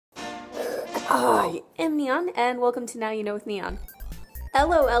I am Neon, and welcome to Now You Know with Neon.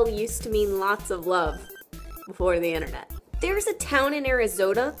 LOL used to mean lots of love before the internet. There's a town in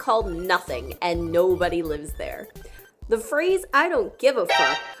Arizona called Nothing, and nobody lives there. The phrase, "I don't give a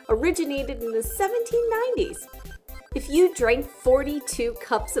fuck," originated in the 1790s. If you drank 42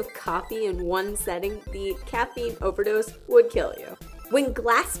 cups of coffee in one setting, the caffeine overdose would kill you. When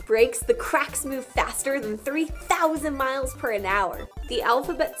glass breaks, the cracks move faster than 3,000 miles per hour. The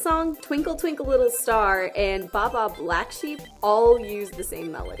alphabet song, Twinkle Twinkle Little Star, and Baba Black Sheep all use the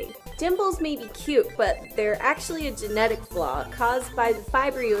same melody. Dimples may be cute, but they're actually a genetic flaw caused by the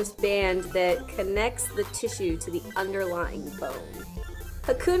fibrous band that connects the tissue to the underlying bone.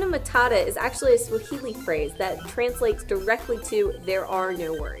 Hakuna Matata is actually a Swahili phrase that translates directly to "there are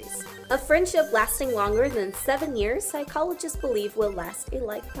no worries." A friendship lasting longer than 7 years, psychologists believe will last a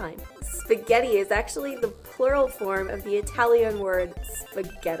lifetime. Spaghetti is actually the plural form of the Italian word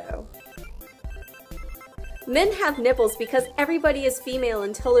spaghetto. Men have nipples because everybody is female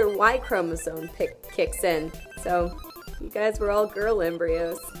until their Y chromosome kicks in. So, you guys were all girl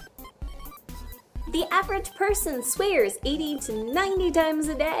embryos. The average person swears 80 to 90 times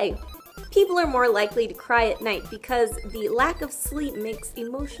a day. People are more likely to cry at night because the lack of sleep makes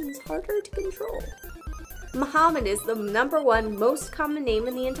emotions harder to control. Muhammad is the #1 most common name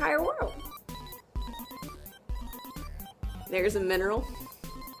in the entire world. There's a mineral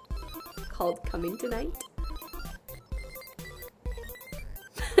called coming tonight.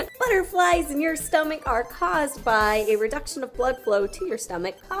 Butterflies in your stomach are caused by a reduction of blood flow to your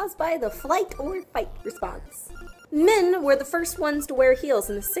stomach caused by the flight or fight response. Men were the first ones to wear heels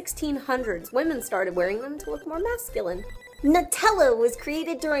in the 1600s. Women started wearing them to look more masculine. Nutella was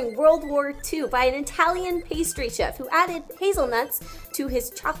created during World War II by an Italian pastry chef who added hazelnuts to his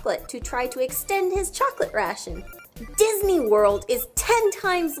chocolate to try to extend his chocolate ration. Disney World is 10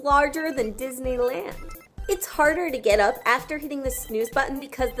 times larger than Disneyland. It's harder to get up after hitting the snooze button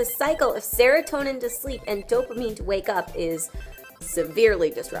because the cycle of serotonin to sleep and dopamine to wake up is severely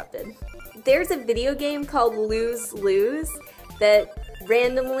disrupted. There's a video game called Lose Lose that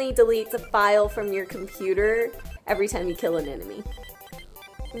randomly deletes a file from your computer every time you kill an enemy.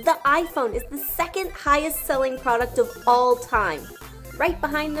 The iPhone is the second highest selling product of all time, right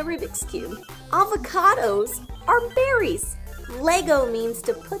behind the Rubik's Cube. Avocados are berries. Lego means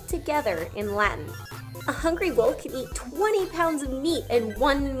to put together in Latin. A hungry wolf can eat 20 pounds of meat in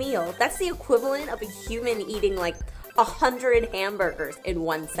one meal. That's the equivalent of a human eating like 100 hamburgers in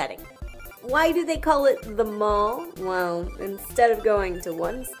one setting. Why do they call it the mall? Well, instead of going to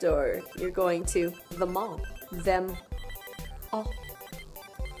one store, you're going to the mall. Them all.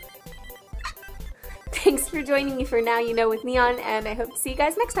 Thanks for joining me for Now You Know with Neon, and I hope to see you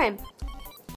guys next time.